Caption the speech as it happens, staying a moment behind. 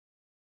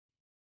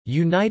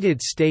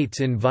United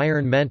States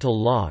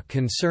environmental law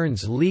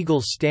concerns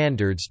legal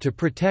standards to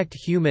protect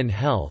human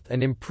health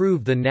and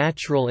improve the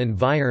natural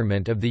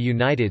environment of the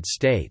United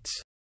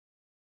States.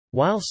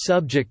 While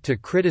subject to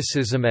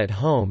criticism at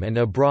home and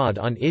abroad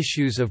on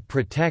issues of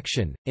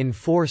protection,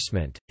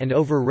 enforcement, and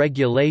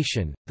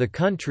overregulation, the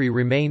country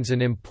remains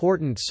an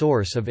important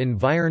source of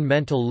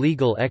environmental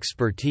legal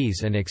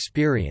expertise and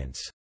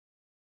experience.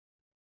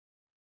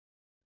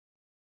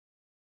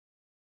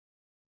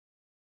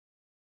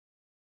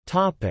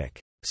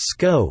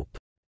 Scope.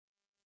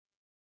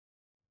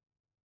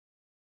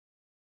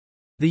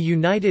 The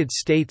United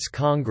States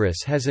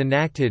Congress has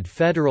enacted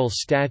federal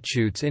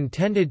statutes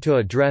intended to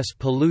address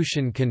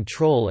pollution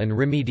control and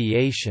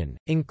remediation,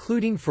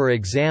 including for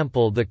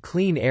example the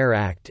Clean Air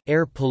Act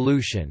 (air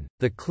pollution),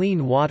 the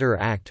Clean Water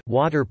Act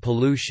 (water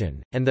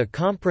pollution), and the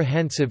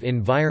Comprehensive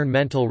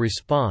Environmental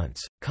Response,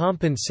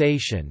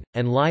 Compensation,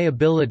 and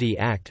Liability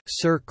Act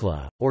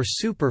 (CERCLA), or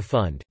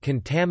Superfund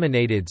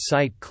contaminated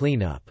site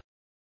cleanup.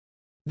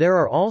 There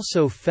are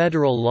also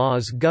federal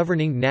laws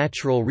governing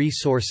natural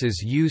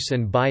resources use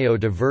and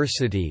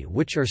biodiversity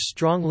which are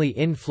strongly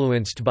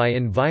influenced by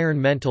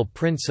environmental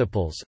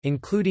principles,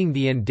 including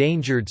the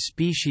Endangered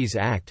Species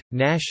Act,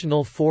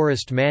 National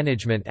Forest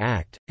Management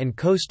Act, and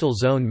Coastal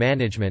Zone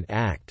Management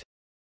Act.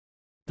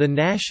 The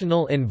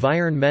National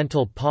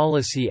Environmental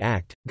Policy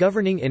Act,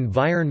 governing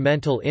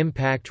environmental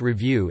impact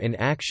review in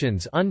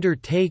actions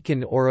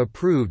undertaken or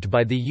approved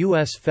by the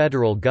U.S.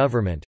 federal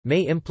government,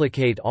 may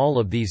implicate all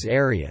of these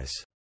areas.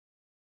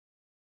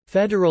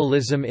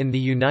 Federalism in the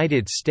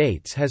United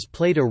States has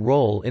played a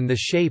role in the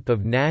shape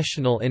of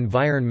national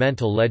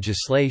environmental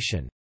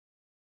legislation.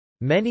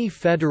 Many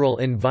federal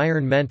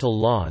environmental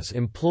laws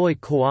employ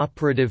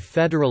cooperative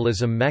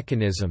federalism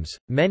mechanisms.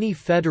 Many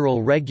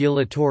federal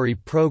regulatory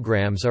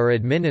programs are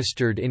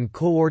administered in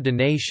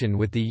coordination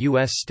with the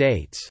U.S.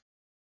 states.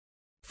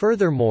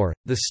 Furthermore,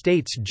 the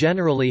states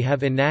generally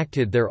have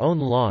enacted their own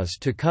laws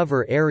to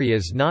cover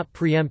areas not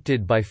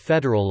preempted by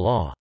federal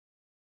law.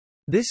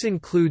 This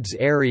includes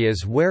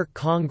areas where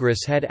Congress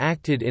had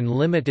acted in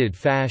limited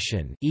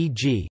fashion,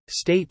 e.g.,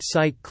 state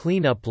site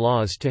cleanup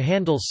laws to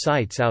handle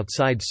sites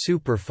outside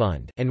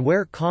Superfund, and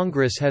where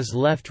Congress has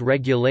left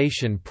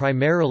regulation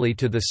primarily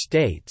to the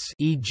states,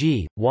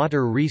 e.g.,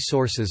 water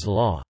resources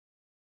law.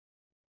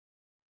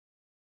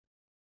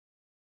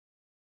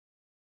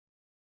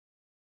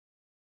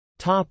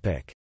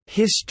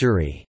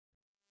 History.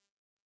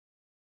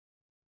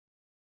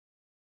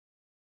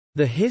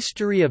 The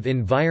history of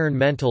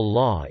environmental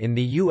law in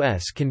the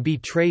U.S. can be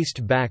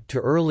traced back to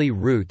early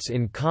roots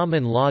in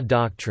common law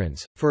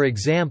doctrines, for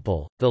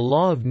example, the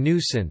law of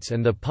nuisance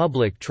and the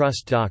public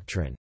trust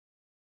doctrine.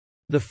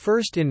 The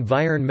first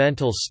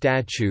environmental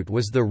statute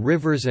was the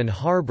Rivers and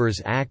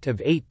Harbors Act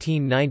of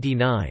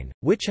 1899,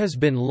 which has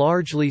been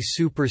largely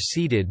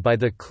superseded by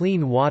the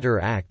Clean Water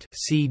Act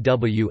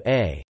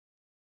 (CWA).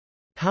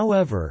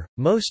 However,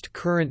 most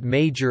current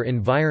major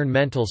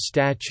environmental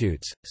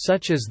statutes,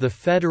 such as the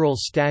federal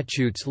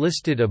statutes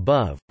listed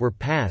above, were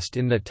passed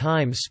in the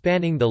time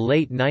spanning the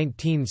late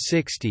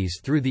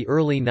 1960s through the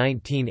early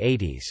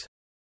 1980s.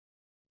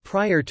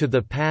 Prior to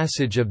the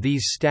passage of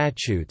these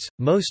statutes,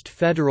 most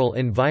federal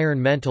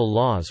environmental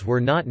laws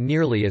were not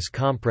nearly as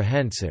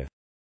comprehensive.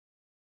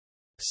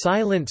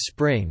 Silent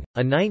Spring, a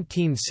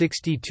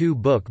 1962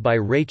 book by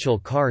Rachel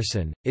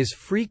Carson, is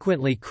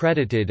frequently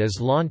credited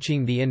as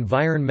launching the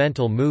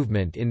environmental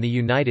movement in the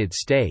United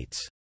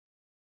States.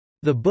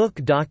 The book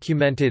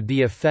documented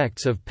the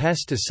effects of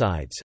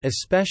pesticides,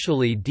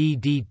 especially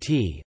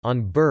DDT,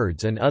 on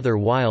birds and other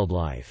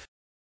wildlife.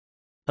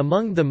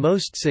 Among the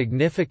most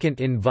significant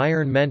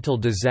environmental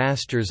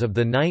disasters of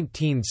the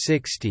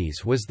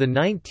 1960s was the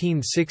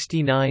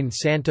 1969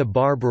 Santa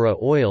Barbara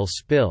oil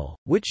spill,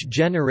 which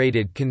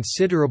generated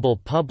considerable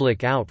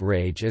public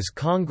outrage as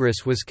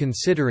Congress was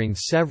considering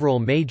several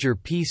major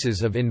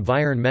pieces of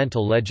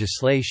environmental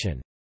legislation.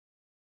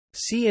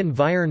 See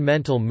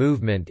Environmental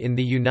movement in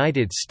the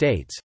United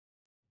States.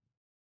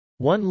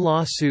 One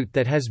lawsuit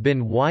that has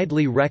been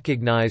widely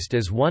recognized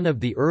as one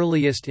of the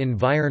earliest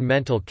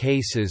environmental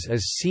cases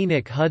is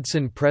Scenic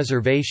Hudson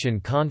Preservation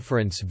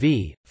Conference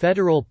v.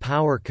 Federal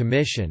Power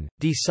Commission,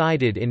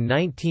 decided in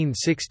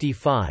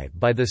 1965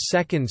 by the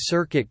Second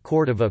Circuit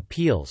Court of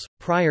Appeals,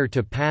 prior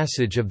to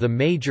passage of the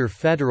major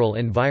federal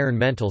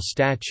environmental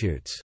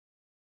statutes.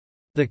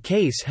 The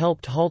case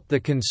helped halt the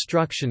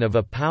construction of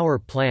a power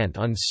plant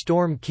on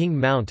Storm King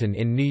Mountain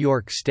in New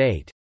York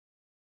State.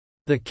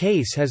 The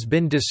case has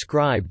been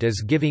described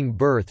as giving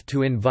birth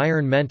to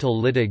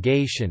environmental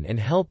litigation and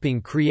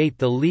helping create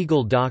the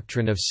legal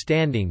doctrine of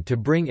standing to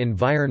bring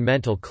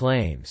environmental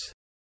claims.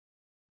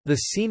 The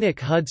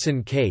Scenic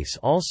Hudson case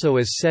also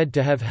is said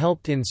to have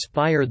helped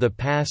inspire the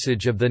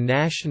passage of the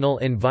National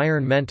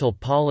Environmental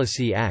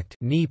Policy Act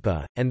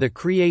 (NEPA), and the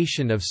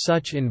creation of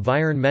such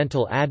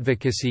environmental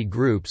advocacy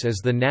groups as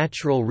the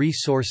Natural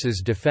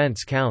Resources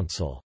Defense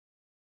Council.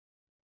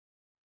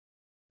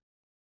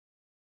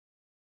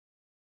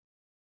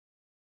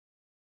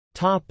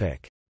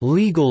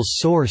 Legal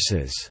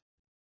sources.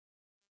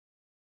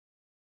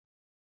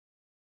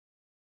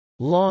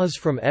 Laws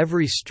from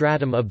every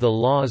stratum of the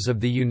laws of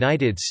the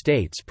United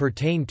States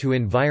pertain to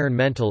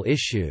environmental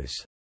issues.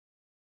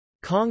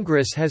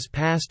 Congress has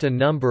passed a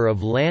number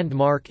of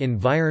landmark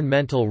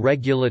environmental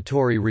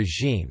regulatory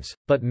regimes,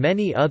 but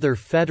many other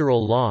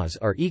federal laws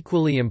are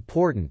equally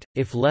important,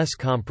 if less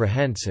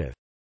comprehensive.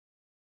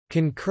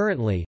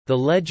 Concurrently, the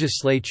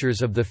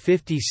legislatures of the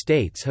 50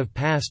 states have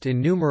passed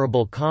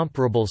innumerable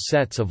comparable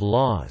sets of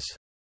laws.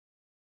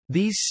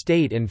 These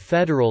state and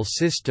federal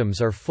systems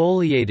are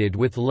foliated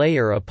with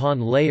layer upon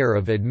layer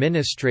of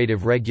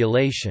administrative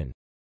regulation.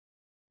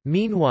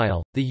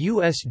 Meanwhile, the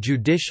U.S.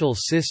 judicial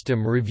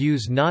system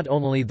reviews not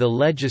only the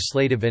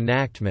legislative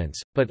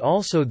enactments, but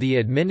also the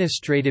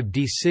administrative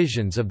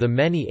decisions of the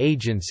many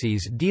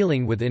agencies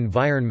dealing with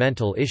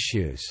environmental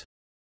issues.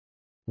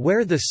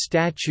 Where the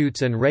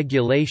statutes and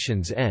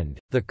regulations end,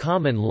 the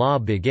common law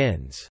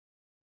begins.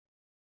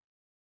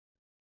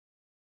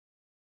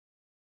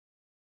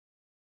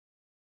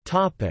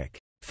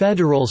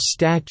 Federal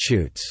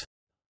statutes.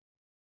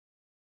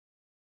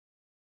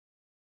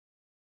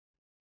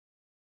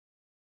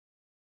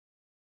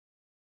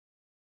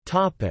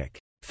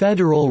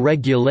 Federal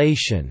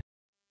regulation.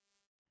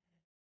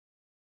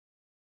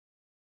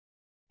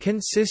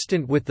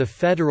 Consistent with the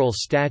federal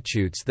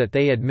statutes that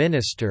they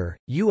administer,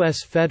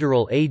 U.S.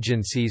 federal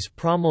agencies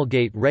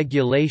promulgate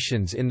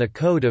regulations in the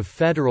Code of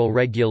Federal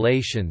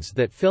Regulations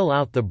that fill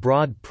out the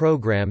broad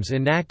programs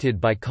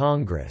enacted by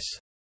Congress.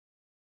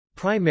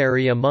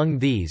 Primary among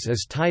these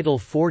is Title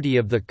 40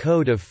 of the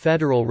Code of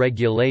Federal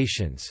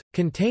Regulations,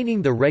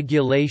 containing the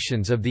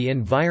regulations of the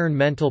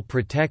Environmental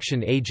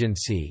Protection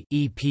Agency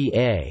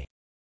 (EPA).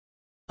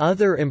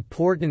 Other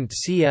important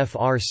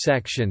CFR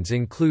sections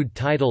include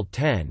Title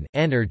 10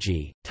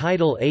 Energy,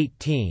 Title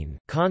 18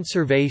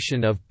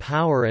 Conservation of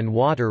Power and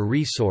Water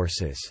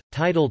Resources,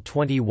 Title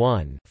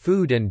 21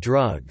 Food and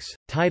Drugs,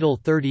 Title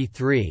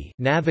 33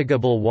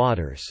 Navigable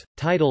Waters,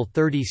 Title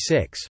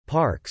 36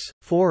 Parks,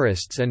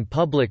 Forests and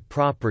Public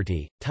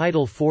Property,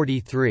 Title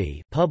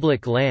 43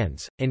 Public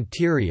Lands,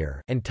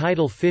 Interior, and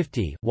Title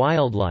 50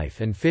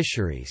 Wildlife and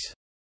Fisheries.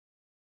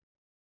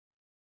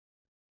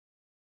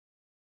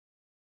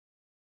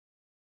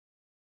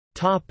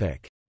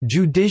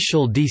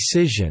 Judicial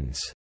decisions.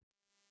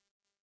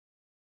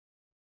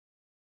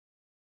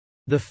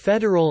 The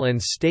federal and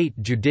state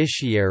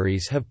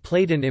judiciaries have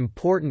played an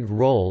important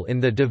role in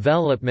the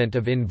development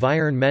of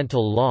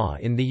environmental law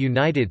in the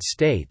United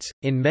States,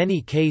 in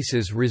many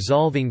cases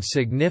resolving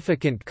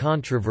significant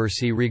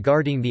controversy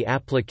regarding the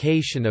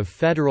application of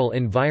federal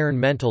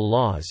environmental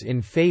laws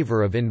in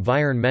favor of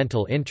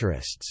environmental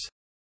interests.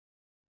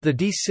 The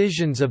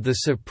decisions of the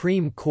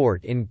Supreme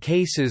Court in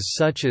cases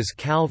such as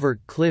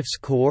Calvert-Cliffs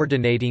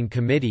Coordinating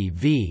Committee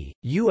v.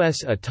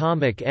 U.S.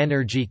 Atomic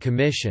Energy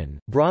Commission,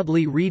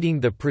 broadly reading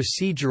the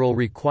procedural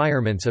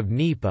requirements of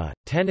NEPA,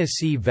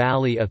 Tennessee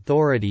Valley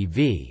Authority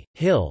v.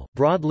 Hill,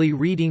 broadly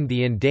reading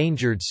the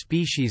Endangered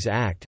Species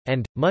Act,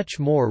 and, much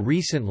more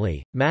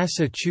recently,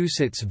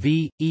 Massachusetts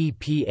v.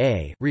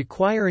 EPA,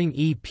 requiring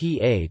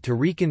EPA to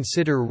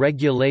reconsider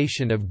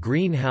regulation of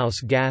greenhouse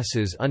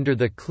gases under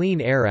the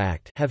Clean Air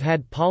Act, have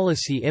had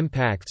policy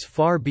impacts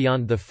far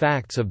beyond the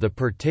facts of the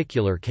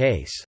particular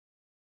case.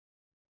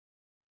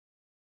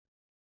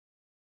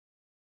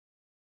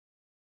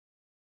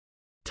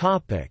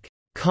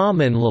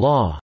 Common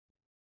law.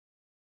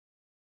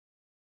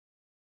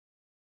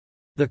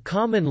 The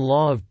common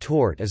law of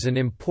tort is an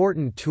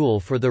important tool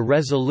for the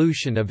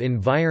resolution of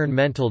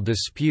environmental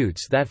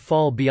disputes that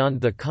fall beyond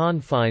the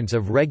confines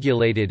of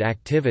regulated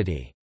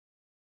activity.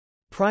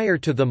 Prior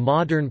to the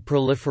modern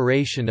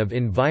proliferation of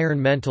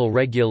environmental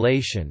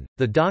regulation,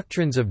 the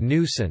doctrines of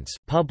nuisance,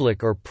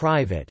 public or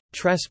private,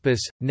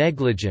 trespass,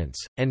 negligence,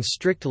 and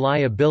strict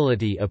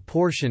liability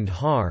apportioned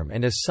harm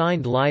and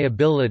assigned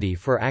liability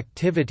for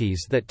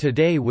activities that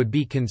today would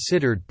be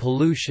considered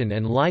pollution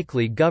and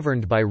likely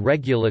governed by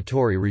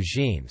regulatory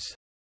regimes.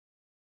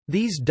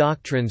 These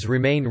doctrines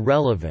remain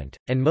relevant,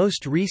 and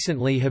most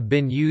recently have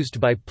been used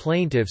by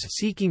plaintiffs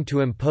seeking to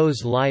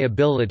impose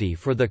liability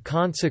for the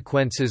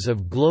consequences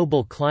of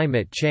global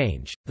climate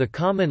change. The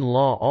common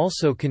law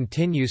also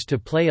continues to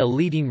play a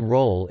leading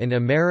role in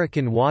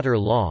American water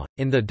law,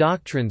 in the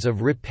doctrines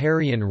of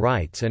riparian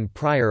rights and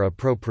prior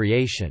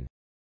appropriation.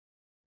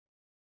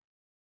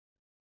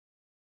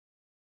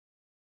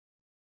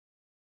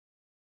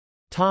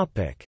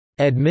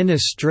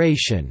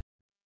 Administration.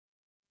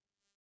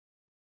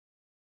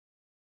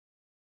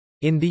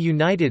 In the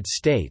United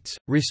States,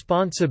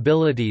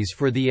 responsibilities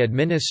for the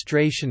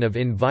administration of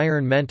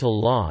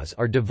environmental laws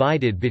are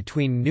divided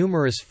between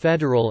numerous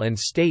federal and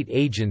state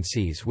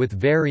agencies with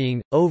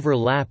varying,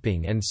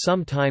 overlapping and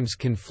sometimes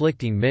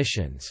conflicting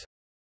missions.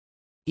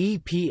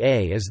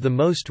 EPA is the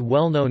most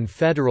well-known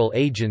federal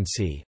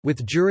agency,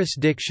 with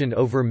jurisdiction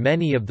over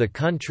many of the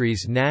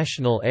country's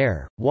national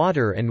air,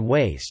 water and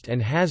waste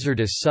and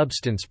hazardous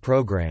substance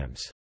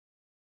programs.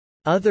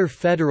 Other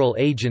federal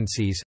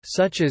agencies,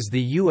 such as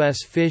the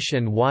U.S. Fish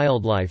and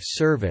Wildlife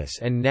Service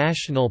and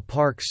National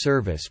Park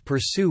Service,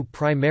 pursue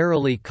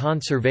primarily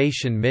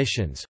conservation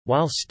missions,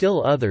 while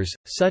still others,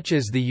 such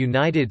as the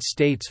United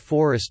States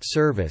Forest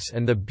Service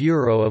and the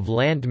Bureau of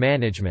Land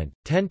Management,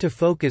 tend to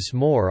focus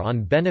more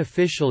on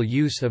beneficial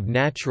use of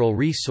natural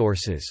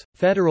resources.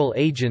 Federal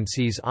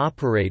agencies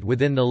operate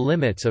within the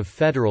limits of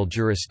federal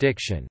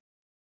jurisdiction.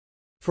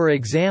 For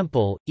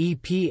example,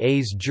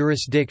 EPA's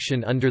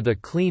jurisdiction under the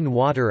Clean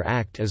Water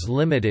Act is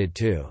limited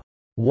to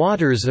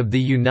waters of the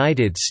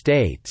United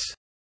States.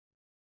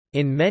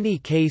 In many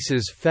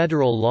cases,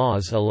 federal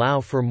laws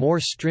allow for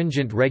more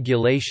stringent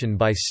regulation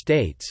by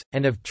states,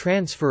 and of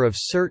transfer of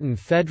certain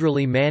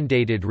federally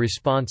mandated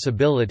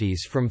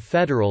responsibilities from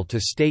federal to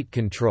state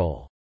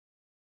control.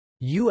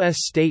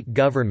 U.S. state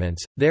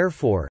governments,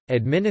 therefore,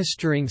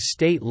 administering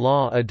state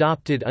law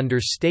adopted under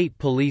state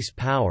police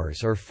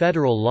powers or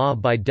federal law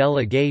by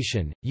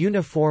delegation,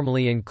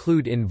 uniformly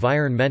include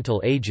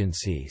environmental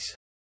agencies.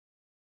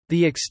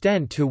 The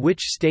extent to which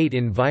state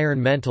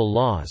environmental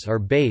laws are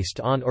based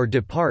on or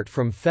depart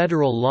from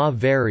federal law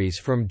varies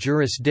from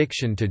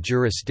jurisdiction to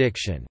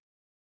jurisdiction.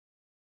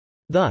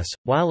 Thus,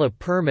 while a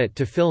permit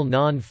to fill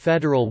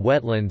non-federal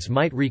wetlands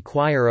might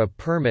require a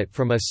permit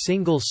from a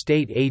single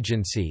state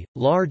agency,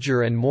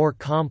 larger and more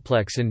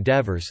complex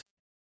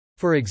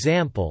endeavors—for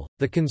example,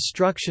 the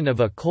construction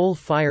of a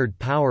coal-fired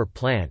power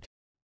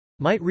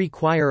plant—might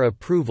require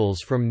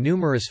approvals from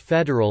numerous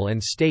federal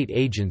and state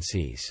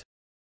agencies.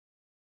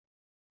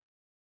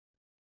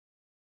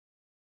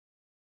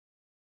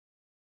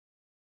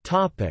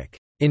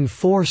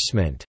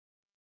 Enforcement.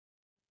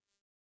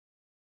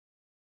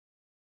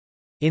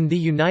 In the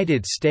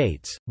United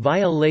States,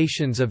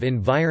 violations of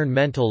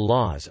environmental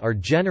laws are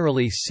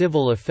generally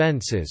civil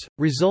offenses,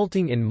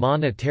 resulting in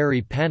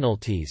monetary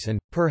penalties and,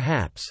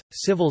 perhaps,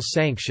 civil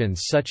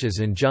sanctions such as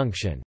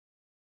injunction.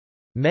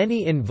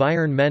 Many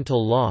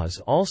environmental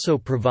laws also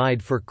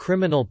provide for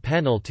criminal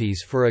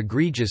penalties for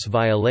egregious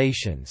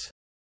violations.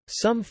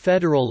 Some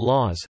federal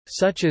laws,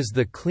 such as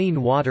the Clean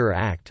Water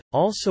Act,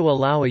 also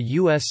allow a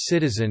U.S.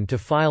 citizen to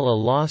file a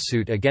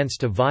lawsuit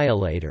against a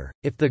violator.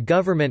 If the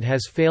government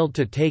has failed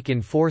to take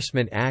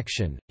enforcement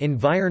action,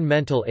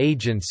 environmental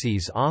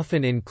agencies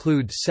often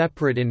include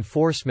separate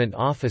enforcement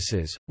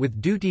offices,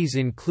 with duties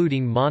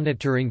including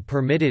monitoring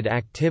permitted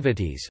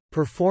activities,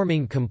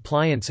 performing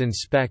compliance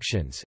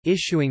inspections,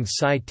 issuing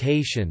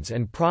citations,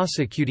 and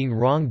prosecuting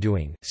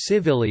wrongdoing,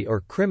 civilly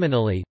or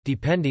criminally,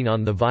 depending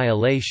on the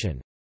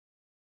violation.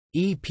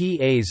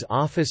 EPA's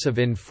Office of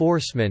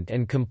Enforcement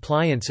and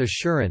Compliance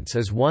Assurance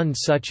is one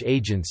such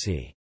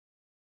agency.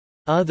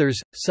 Others,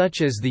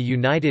 such as the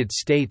United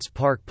States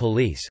Park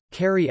Police,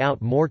 carry out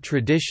more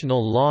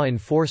traditional law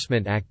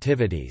enforcement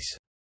activities.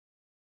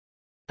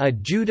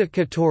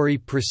 Adjudicatory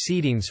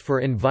proceedings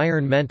for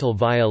environmental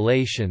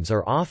violations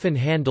are often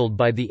handled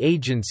by the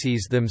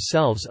agencies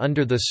themselves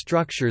under the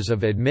structures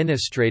of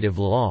administrative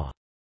law.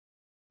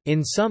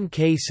 In some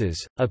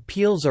cases,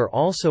 appeals are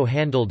also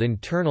handled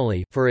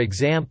internally, for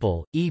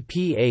example,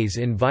 EPA's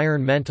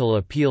Environmental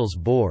Appeals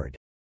Board.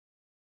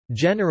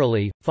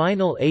 Generally,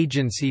 final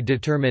agency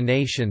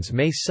determinations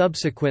may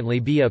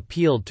subsequently be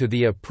appealed to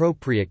the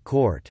appropriate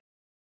court.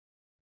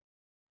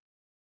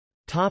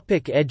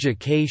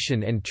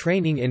 Education and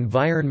training.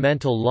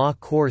 Environmental law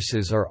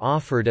courses are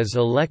offered as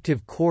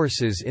elective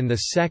courses in the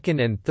second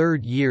and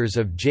third years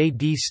of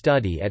JD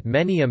study at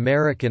many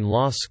American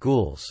law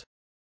schools.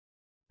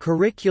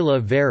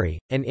 Curricula vary.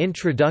 An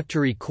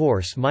introductory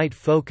course might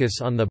focus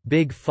on the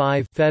Big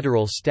Five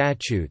federal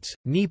statutes: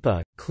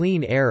 NEPA,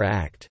 Clean Air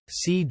Act,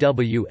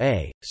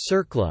 CWA,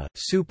 CERCLA,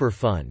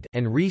 Superfund,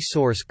 and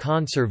Resource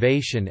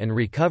Conservation and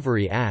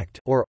Recovery Act,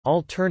 or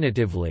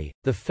alternatively,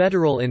 the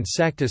Federal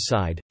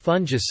Insecticide,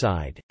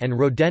 Fungicide, and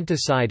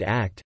Rodenticide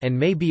Act, and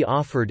may be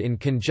offered in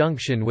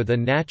conjunction with a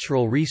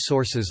natural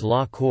resources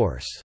law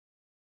course.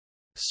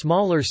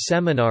 Smaller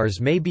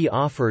seminars may be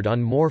offered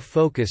on more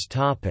focused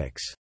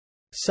topics.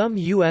 Some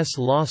U.S.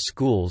 law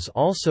schools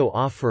also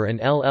offer an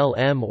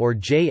LLM or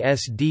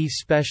JSD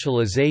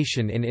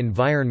specialization in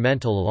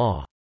environmental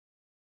law.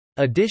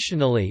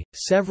 Additionally,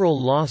 several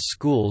law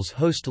schools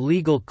host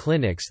legal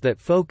clinics that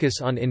focus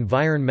on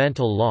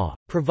environmental law,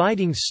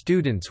 providing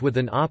students with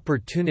an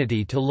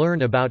opportunity to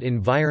learn about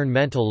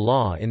environmental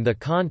law in the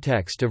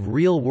context of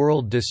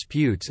real-world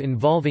disputes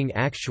involving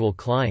actual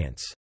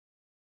clients.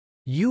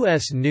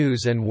 U.S.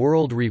 News &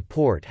 World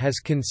Report has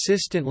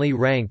consistently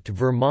ranked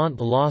Vermont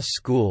Law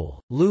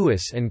School,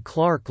 Lewis and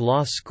Clark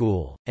Law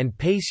School, and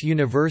Pace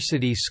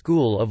University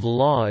School of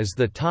Law as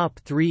the top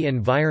 3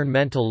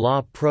 environmental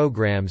law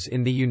programs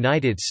in the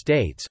United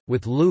States,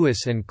 with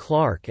Lewis and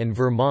Clark and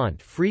Vermont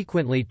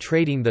frequently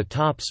trading the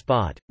top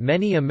spot.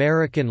 Many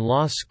American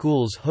law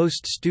schools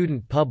host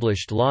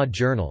student-published law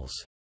journals.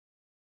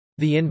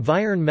 The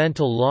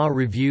environmental law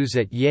reviews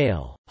at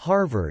Yale,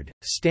 Harvard,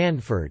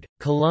 Stanford,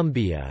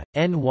 Columbia,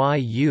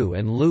 NYU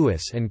and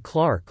Lewis and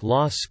Clark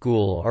Law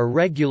School are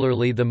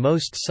regularly the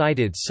most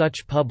cited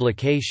such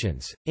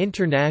publications.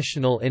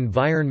 International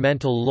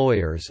environmental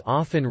lawyers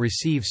often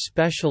receive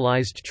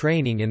specialized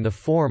training in the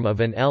form of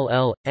an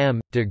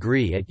LL.M.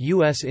 degree at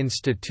U.S.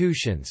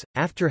 institutions,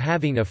 after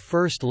having a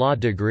first law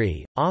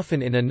degree,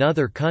 often in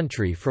another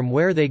country from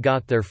where they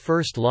got their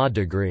first law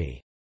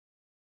degree.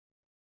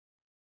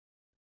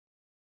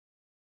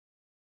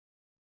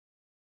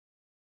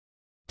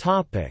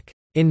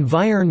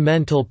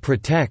 Environmental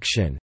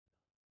protection.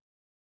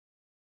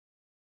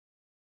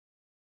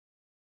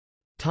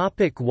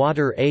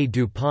 Water. A.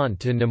 DuPont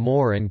to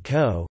Nemours &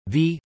 Co.,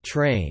 v.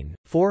 Train,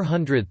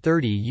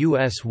 430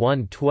 U.S.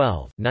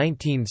 112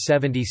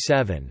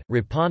 1977,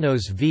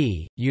 Rapanos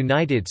v.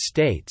 United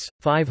States,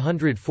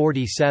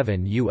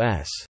 547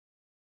 U.S.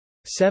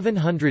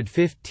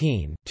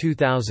 715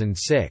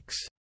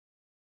 2006.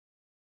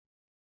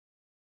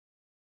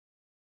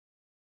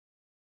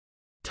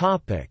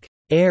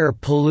 Air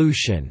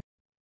pollution.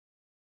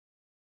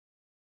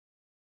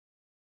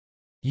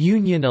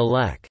 Union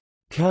Elec.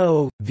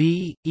 Co.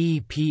 v.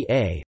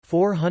 EPA,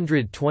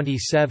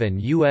 427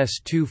 U.S.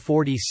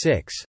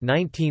 246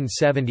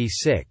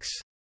 1976.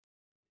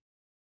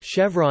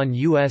 Chevron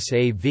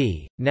USA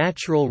v.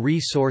 Natural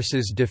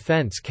Resources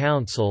Defense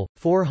Council,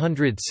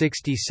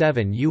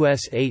 467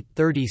 U.S.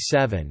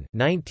 837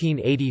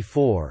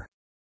 1984.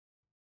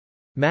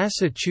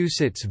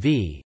 Massachusetts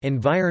v.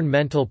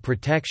 Environmental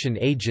Protection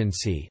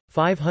Agency,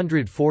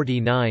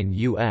 549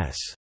 U.S.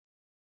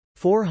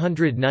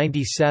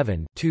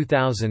 497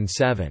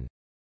 2007.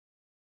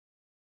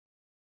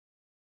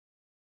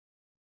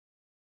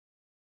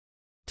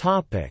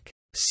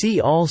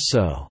 See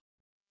also: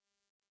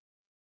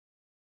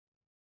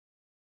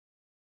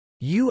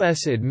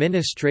 U.S.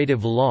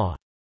 Administrative Law,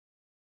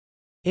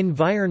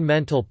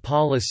 Environmental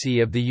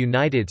Policy of the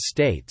United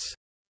States,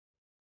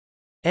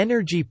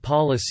 Energy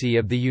Policy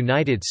of the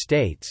United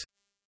States,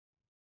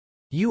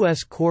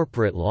 U.S.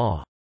 Corporate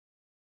Law.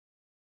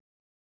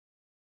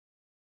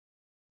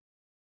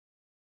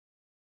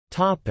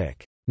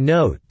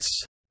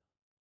 Notes.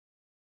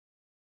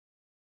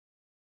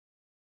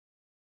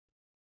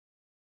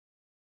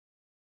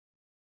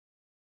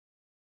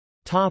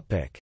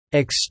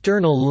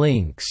 External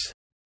links.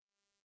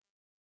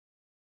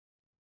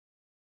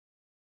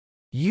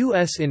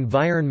 U.S.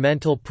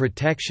 Environmental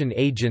Protection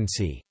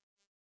Agency,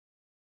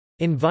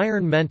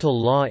 Environmental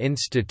Law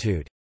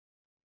Institute,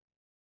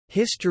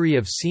 History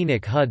of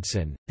Scenic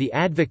Hudson, the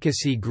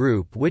advocacy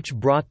group which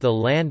brought the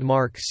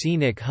landmark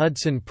Scenic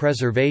Hudson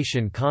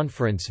Preservation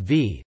Conference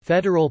v.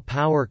 Federal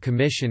Power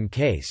Commission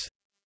case.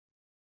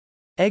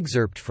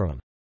 Excerpt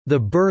from The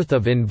Birth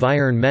of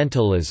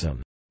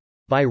Environmentalism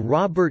by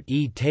Robert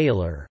E.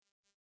 Taylor.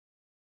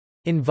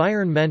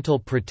 Environmental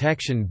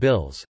Protection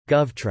Bills,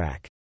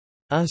 GovTrack.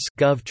 US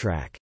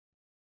GovTrack.